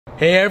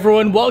Hey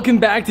everyone, welcome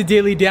back to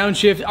Daily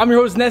Downshift. I'm your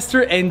host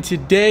Nestor, and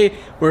today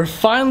we're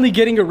finally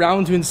getting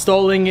around to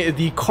installing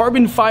the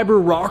carbon fiber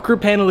rocker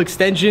panel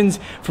extensions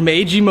from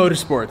AG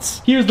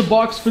Motorsports. Here's the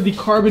box for the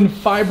carbon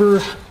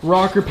fiber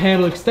rocker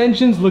panel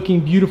extensions, looking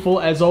beautiful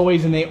as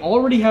always, and they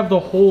already have the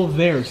hole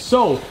there.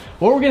 So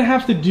what we're gonna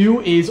have to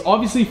do is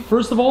obviously,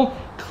 first of all,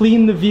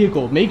 clean the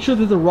vehicle. Make sure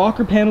that the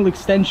rocker panel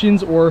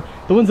extensions, or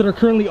the ones that are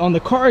currently on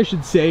the car I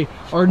should say,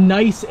 are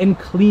nice and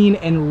clean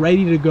and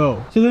ready to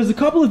go. So there's a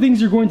couple of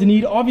things you're going to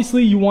need.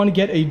 Obviously you want to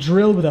get a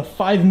drill with a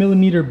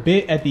 5mm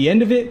bit at the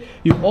end of it.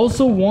 You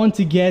also want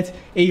to get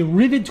a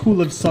rivet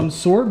tool of some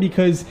sort,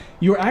 because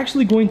you're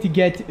actually going to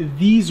get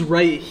these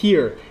right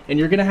here, and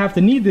you're gonna have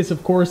to need this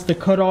of course to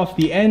cut off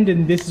the end,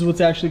 and this is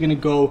what's actually gonna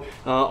go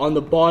on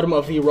the bottom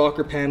of the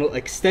rocker panel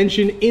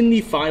extension in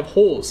the 5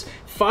 holes.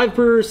 5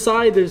 per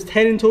side, there's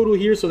 10 in total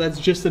here, so that's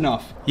just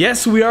enough.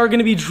 Yes, we are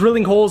gonna be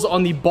drilling holes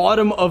on the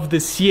bottom of the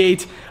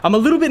C8. I'm a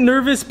little bit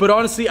nervous, but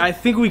honestly, I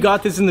think we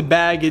got this in the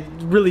bag. It's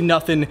really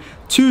nothing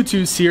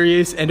too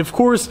serious. And of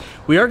course,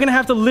 we are gonna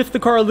have to lift the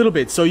car a little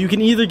bit. So you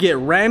can either get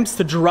ramps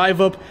to drive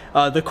up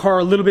the car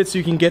a little bit so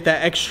you can get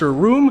that extra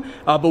room.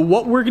 But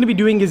what we're gonna be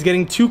doing is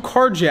getting 2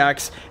 car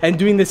jacks and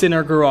doing this in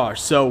our garage.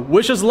 So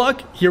wish us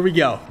luck, here we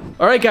go.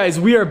 All right guys,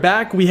 we are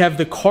back. We have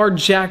the car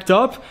jacked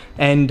up,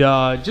 and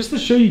just to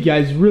show you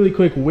guys really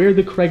quick where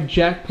the correct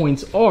jack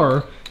points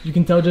are, you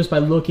can tell just by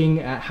looking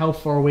at how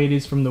far away it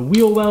is from the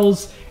wheel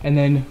wells. And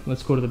then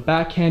let's go to the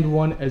backhand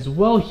one as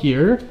well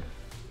here.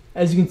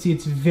 As you can see,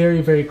 it's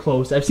very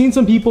close. I've seen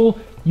some people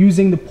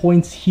using the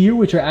points here,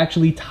 which are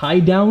actually tie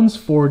downs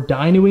for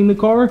dynoing the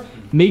car.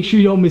 Make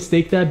sure you don't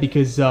mistake that,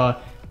 because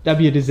that'd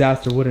be a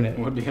disaster, wouldn't it? It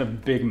would be a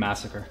big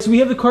massacre. So we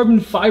have the carbon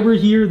fiber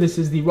here. This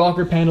is the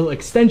rocker panel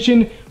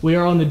extension. We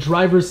are on the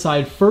driver's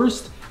side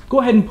first.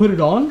 Go ahead and put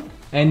it on.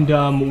 And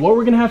what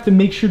we're gonna have to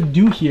make sure to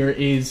do here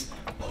is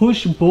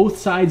push both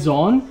sides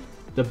on,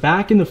 the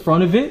back and the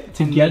front of it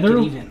together.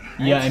 And make it even,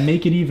 right? Yeah, and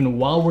make it even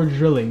while we're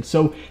drilling.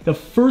 So the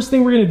first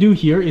thing we're gonna do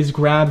here is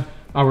grab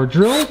our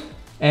drill,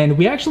 and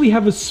we actually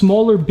have a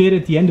smaller bit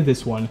at the end of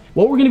this one.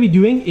 What we're gonna be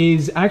doing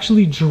is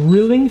actually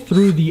drilling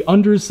through the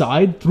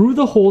underside, through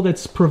the hole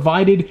that's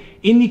provided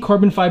in the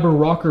carbon fiber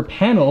rocker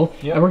panel.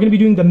 Yep. And we're gonna be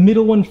doing the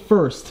middle one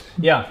first.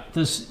 Yeah,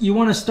 you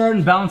wanna start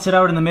and balance it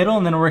out in the middle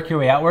and then work your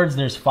way outwards.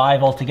 There's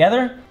 5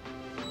 altogether.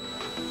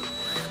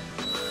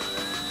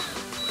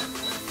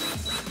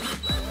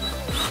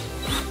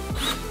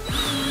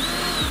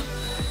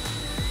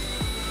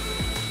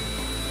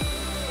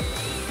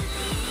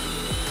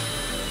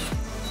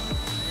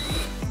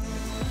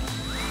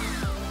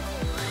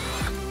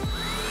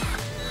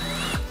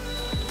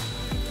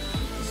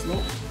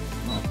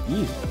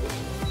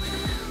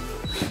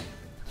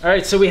 All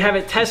right, so we have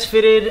it test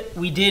fitted.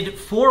 We did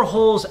 4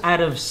 holes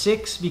out of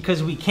 6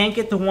 because we can't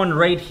get the one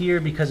right here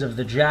because of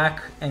the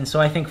jack. And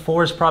so I think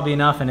 4 is probably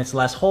enough, and it's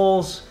less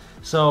holes.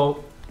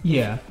 So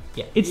yeah,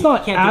 it's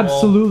not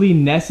absolutely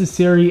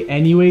necessary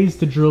anyways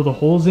to drill the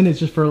holes in. It's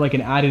just for like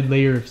an added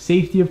layer of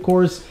safety, of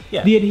course.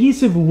 Yeah. The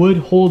adhesive would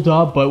hold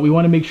up, but we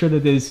want to make sure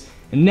that this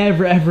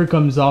never ever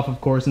comes off, of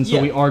course, and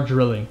so we are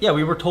drilling. Yeah,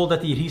 we were told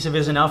that the adhesive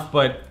is enough,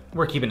 but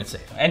we're keeping it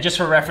safe. And just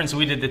for reference,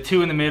 we did the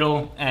 2 in the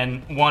middle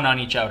and 1 on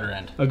each outer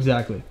end.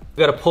 Exactly.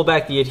 We gotta pull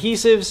back the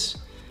adhesives,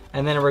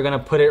 and then we're gonna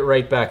put it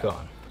right back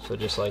on. So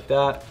just like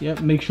that. Yep,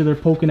 make sure they're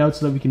poking out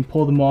so that we can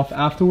pull them off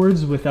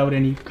afterwards without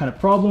any kind of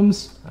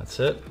problems. That's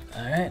it.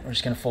 All right, we're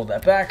just gonna fold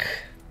that back.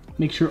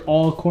 Make sure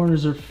all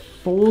corners are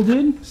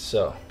folded.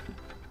 So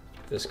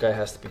this guy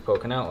has to be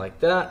poking out like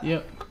that.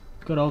 Yep,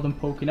 got all them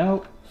poking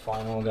out.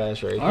 Final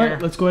guys right here. All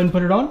right, let's go ahead and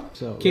put it on.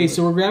 Okay,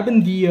 so we're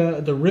grabbing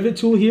the rivet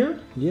tool here.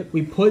 Yep.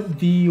 We put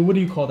the, what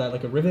do you call that?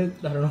 Like a rivet?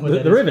 I don't know what that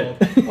is. The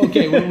rivet.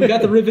 Okay, well, we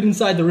got the rivet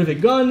inside the rivet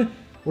gun.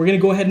 We're gonna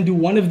go ahead and do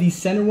one of these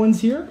center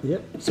ones here.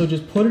 It. So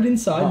just put it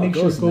inside, make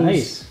sure it goes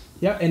nice.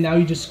 Yeah, and now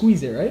you just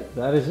squeeze it, right?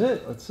 That is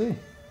it. Let's see.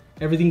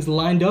 Everything's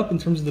lined up in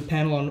terms of the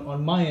panel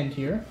on my end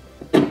here.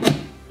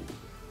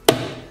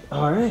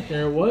 All right.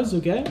 There it was.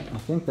 Okay. I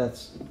think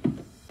that's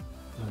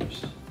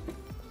nice.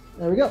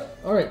 There we go.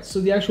 All right, so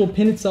the actual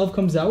pin itself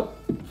comes out.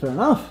 Fair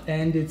enough.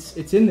 And it's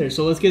in there.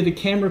 So let's get the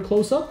camera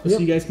close up so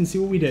you guys can see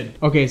what we did.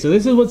 Okay, so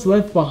this is what's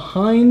left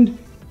behind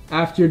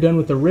after you're done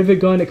with the rivet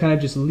gun. It kind of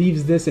just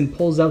leaves this and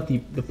pulls out the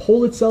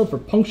pole itself, or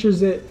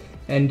punctures it,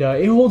 and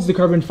it holds the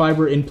carbon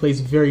fiber in place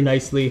very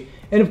nicely.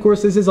 And of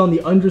course, this is on the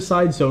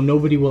underside, so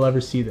nobody will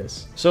ever see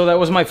this. So that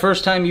was my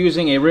first time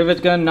using a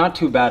rivet gun. Not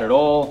too bad at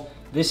all.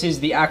 This is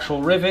the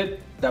actual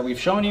rivet that we've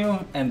shown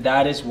you, and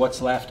that is what's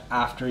left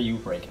after you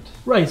break it.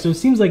 Right, so it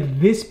seems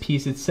like this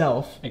piece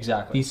itself,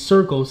 the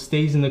circle,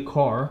 stays in the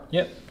car.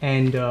 Yep.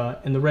 And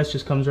the rest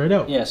just comes right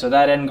out. Yeah, so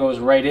that end goes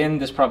right in.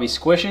 This probably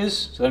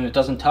squishes, so then it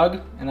doesn't tug,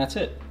 and that's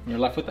it. You're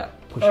left with that.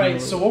 All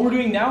right, so what we're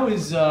doing now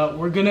is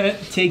we're gonna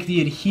take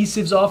the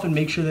adhesives off and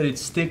make sure that it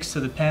sticks to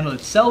the panel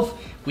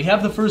itself. We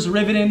have the first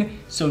rivet in,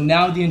 so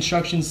now the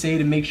instructions say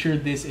to make sure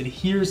this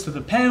adheres to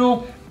the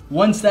panel.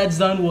 Once that's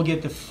done, we'll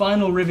get the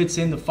final rivets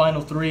in, the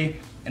final 3,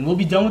 and we'll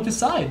be done with the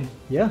side.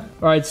 Yeah.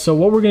 All right, so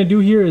what we're gonna do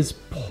here is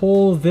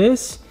pull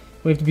this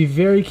We have to be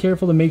very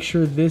careful to make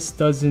sure this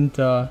doesn't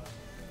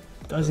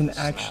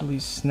actually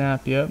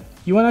snap. Yep.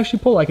 You want to actually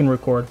pull? I can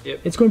record.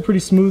 Yep. It's going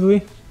pretty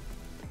smoothly.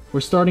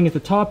 We're starting at the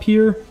top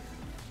here.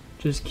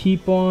 Just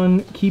keep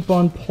on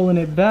pulling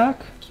it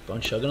back. Keep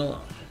on chugging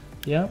along.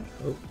 Yeah.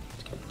 Oh,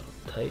 it's getting a little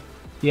tight.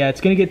 Yeah,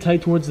 it's gonna get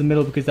tight towards the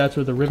middle because that's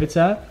where the rivet's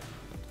at.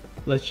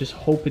 Let's just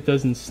hope it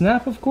doesn't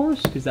snap, of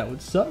course, because that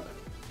would suck.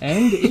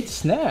 And it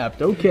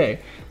snapped. Okay,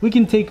 we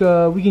can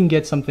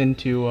get something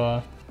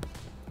to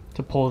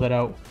pull that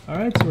out. All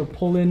right, so we're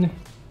pulling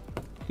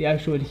the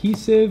actual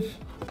adhesive.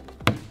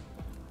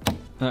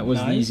 That was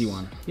nice. the easy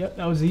one. Yep,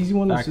 that was the easy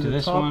one. Back Let's do to the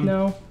this top one.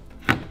 now.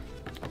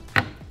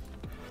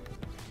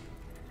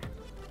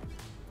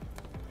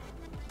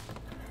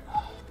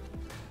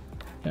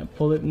 Yeah,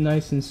 pull it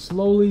nice and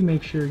slowly.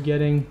 Make sure you're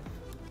getting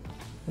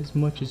as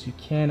much as you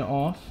can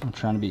off. I'm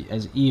trying to be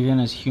as even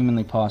as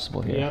humanly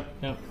possible here. Yep,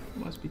 yep.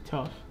 Must be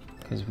tough.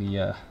 Because we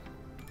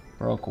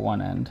broke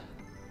one end.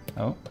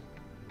 Oh.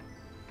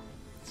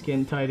 It's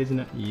getting tight, isn't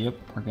it? Yep,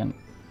 we're gonna.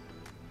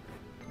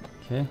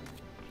 Okay.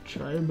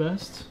 Try your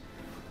best.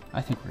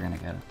 I think we're gonna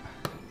get it.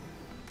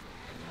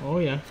 Oh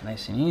yeah.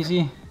 Nice and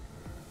easy.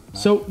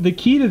 So the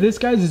key to this,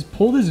 guys, is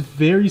pull this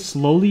very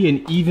slowly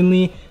and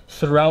evenly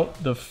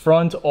throughout the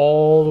front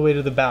all the way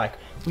to the back.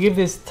 We have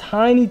this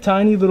tiny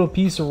little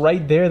piece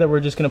right there that we're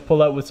just gonna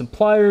pull out with some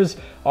pliers.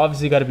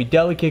 Obviously gotta be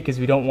delicate because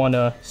we don't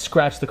wanna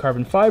scratch the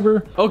carbon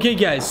fiber. Okay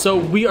guys, so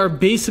we are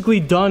basically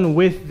done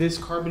with this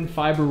carbon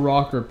fiber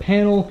rocker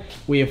panel.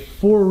 We have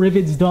 4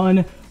 rivets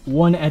done,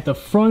 1 at the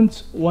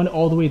front, 1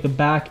 all the way at the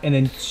back, and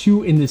then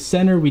 2 in the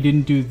center. We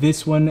didn't do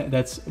this one,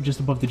 that's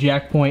just above the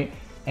jack point,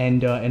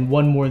 and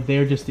 1 more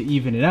there just to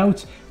even it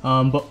out.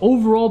 But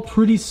overall,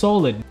 pretty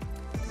solid.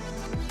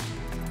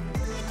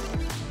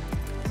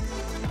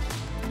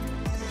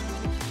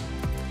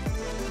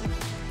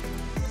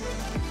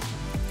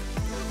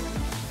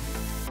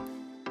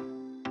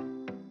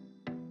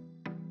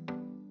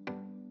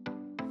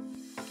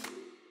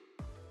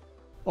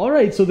 All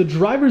right, so the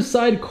driver's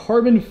side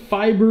carbon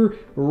fiber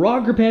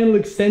rocker panel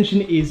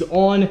extension is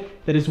on.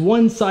 That is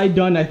one side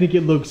done. I think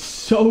it looks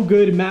so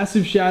good.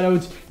 Massive shout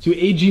outs to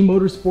AG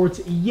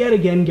Motorsports yet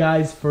again,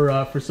 guys,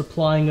 for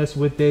supplying us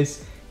with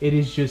this. It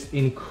is just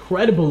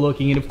incredible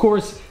looking, and of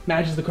course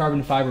matches the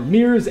carbon fiber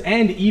mirrors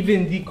and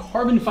even the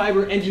carbon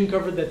fiber engine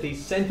cover that they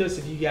sent us,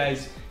 if you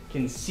guys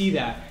can see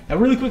that. Now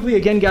really quickly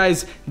again,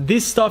 guys,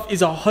 this stuff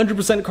is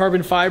 100%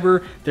 carbon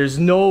fiber. There's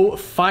no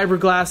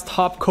fiberglass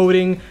top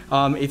coating.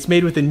 It's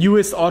made with the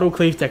newest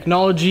autoclave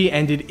technology,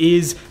 and it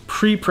is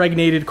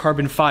pre-pregnated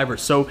carbon fiber.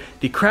 So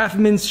the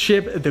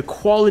craftsmanship, the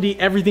quality,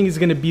 everything is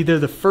gonna be there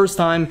the first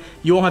time.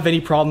 You won't have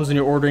any problems when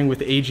you're ordering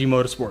with AG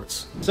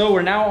Motorsports. So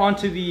we're now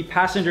onto the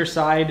passenger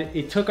side.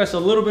 It took us a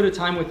little bit of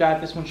time with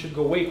that. This one should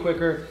go way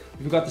quicker.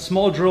 We've got the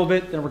small drill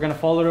bit, then we're gonna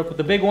follow it up with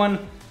the big one.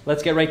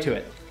 Let's get right to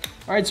it.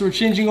 All right, so we're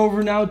changing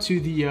over now to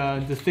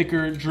the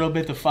thicker drill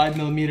bit, the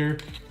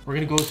 5mm. We're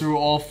gonna go through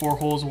all 4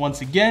 holes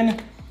once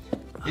again.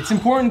 It's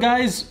important,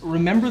 guys,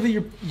 remember that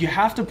you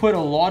have to put a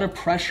lot of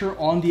pressure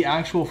on the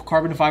actual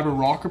carbon fiber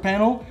rocker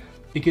panel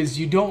because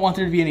you don't want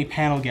there to be any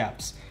panel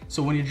gaps.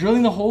 So when you're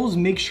drilling the holes,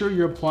 make sure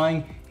you're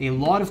applying a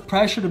lot of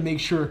pressure to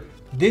make sure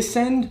this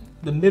end,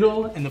 the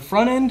middle, and the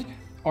front end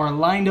are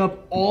lined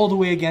up all the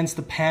way against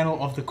the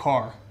panel of the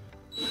car.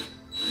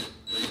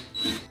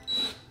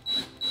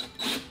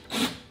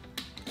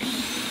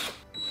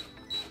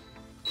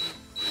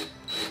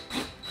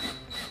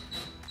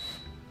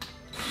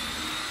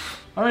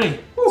 Alrighty,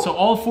 so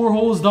all 4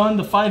 holes done,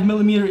 the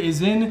 5mm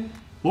is in.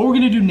 What we're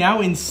gonna do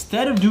now,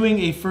 instead of doing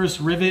a first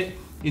rivet,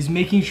 is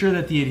making sure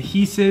that the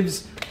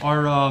adhesives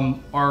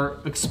are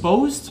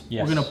exposed.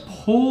 Yes. We're gonna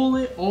pull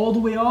it all the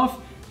way off.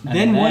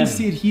 Then once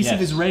the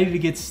adhesive is ready to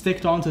get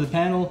sticked onto the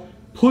panel,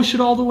 push it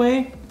all the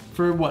way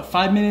for what,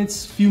 5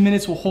 minutes, few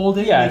minutes, we'll hold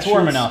it. Yeah, it's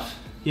warm enough.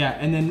 Yeah,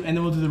 and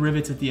then we'll do the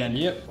rivets at the end.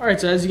 Yep. All right,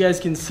 so as you guys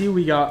can see,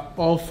 we got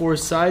all 4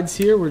 sides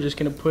here. We're just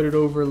gonna put it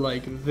over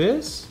like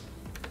this.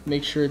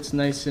 Make sure it's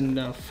nice and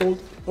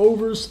fold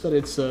over so that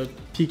it's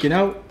peeking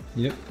out.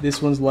 Yep.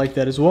 This one's like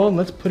that as well. And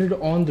let's put it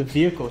on the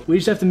vehicle. We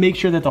just have to make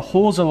sure that the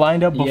holes are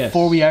lined up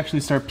before we actually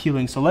start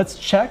peeling. So let's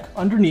check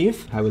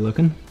underneath. How we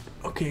looking?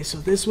 Okay, so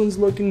this one's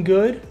looking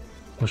good.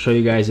 We'll show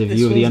you guys a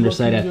view of the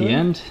underside at the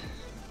end.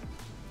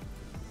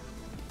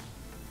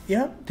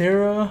 Yeah,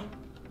 they're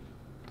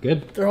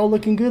good. They're all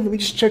looking good. Let me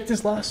just check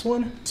this last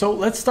one. So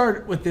let's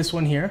start with this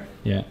one here.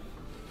 Yeah.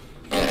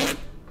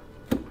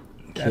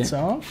 That's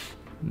off.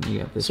 You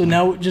got this so one.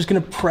 now we're just gonna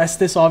press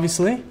this,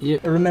 obviously.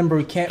 Yep. Remember,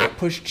 we can't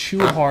push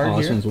too hard here.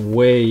 This one's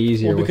way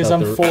easier. Well, because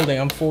I'm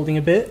folding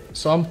a bit.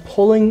 So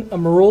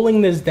I'm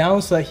rolling this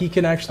down so that he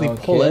can actually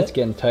pull it. It's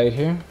getting tight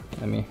here.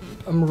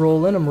 I'm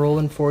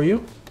rolling for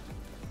you.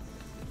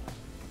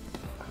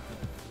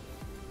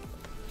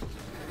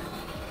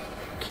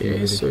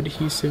 Okay, so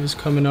adhesive is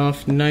coming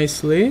off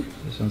nicely.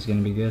 This one's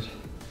gonna be good.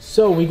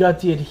 So we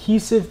got the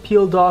adhesive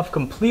peeled off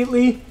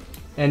completely.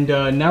 And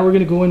now we're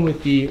gonna go in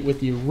with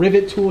the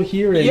rivet tool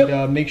here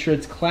and make sure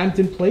it's clamped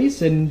in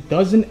place and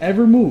doesn't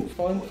ever move.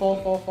 Fall.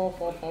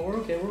 We're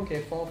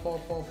okay. Fall.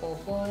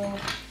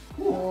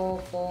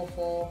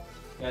 Full.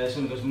 Yeah, this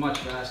one goes much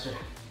faster.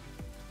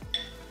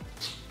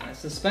 That's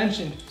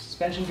suspension.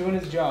 Suspension doing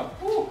its job.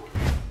 Woo.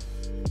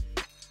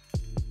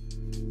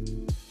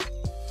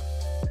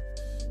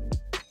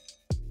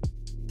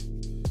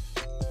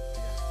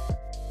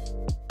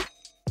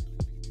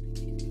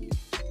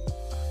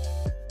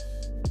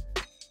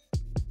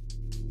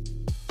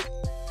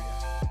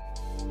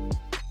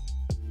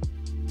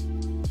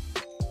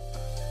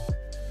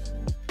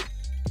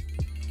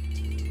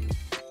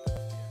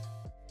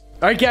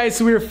 Alright guys,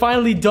 so we are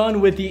finally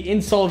done with the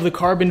install of the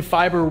carbon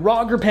fiber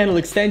rocker panel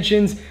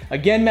extensions.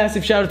 Again,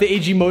 massive shout out to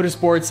AG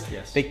Motorsports.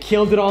 Yes. They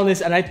killed it on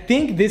this, and I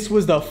think this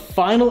was the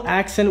final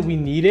accent we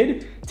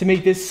needed to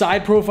make this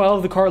side profile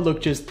of the car look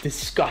just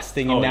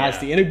disgusting and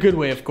nasty, in a good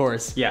way, of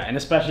course. Yeah, and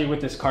especially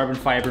with this carbon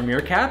fiber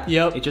mirror cap,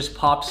 it just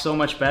pops so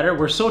much better.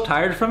 We're so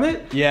tired from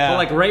it. Yeah. But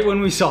like right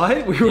when we saw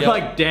it, we were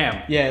like,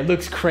 damn. Yeah, it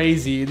looks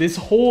crazy. This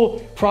whole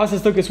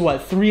process took us,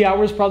 what, 3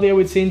 hours probably, I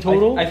would say, in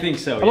total? I think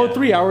so, About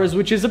 3 hours,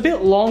 which is a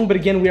bit long, but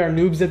again, we are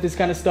noobs at this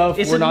kind of stuff.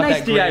 It's We're not nice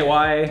that great.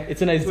 DIY.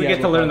 It's a nice DIY. We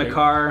get to learn the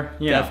car.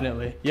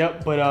 Definitely.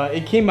 Yep, but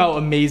it came out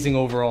amazing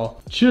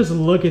overall. Just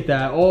look at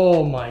that.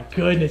 Oh my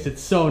goodness,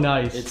 it's so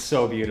nice. It's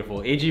so beautiful.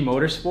 AG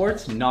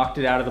Motorsports knocked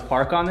it out of the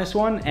park on this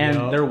one,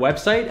 and their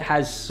website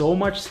has so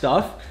much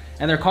stuff,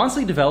 and they're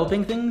constantly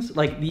developing things.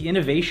 Like, the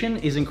innovation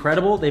is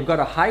incredible. They've got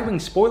a high wing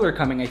spoiler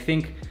coming, I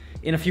think,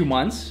 in a few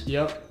months.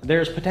 Yep.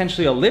 There's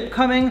potentially a lip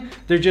coming.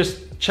 They're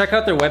just, check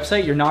out their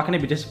website. You're not gonna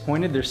be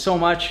disappointed. There's so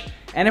much.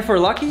 And if we're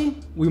lucky,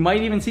 we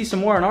might even see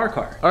some more in our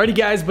car. Alrighty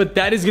guys, but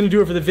that is gonna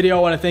do it for the video.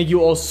 I wanna thank you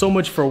all so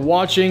much for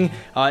watching.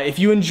 If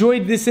you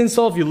enjoyed this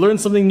install, if you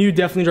learned something new,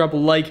 definitely drop a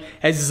like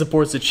as it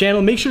supports the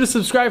channel. Make sure to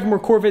subscribe for more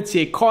Corvette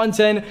CA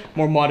content,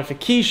 more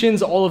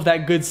modifications, all of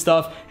that good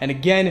stuff. And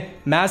again,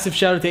 massive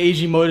shout out to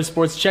AG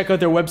Motorsports. Check out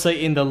their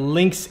website in the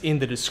links in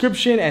the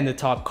description and the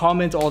top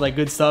comment, all that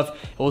good stuff.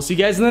 And we'll see you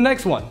guys in the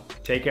next one.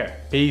 Take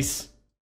care. Peace.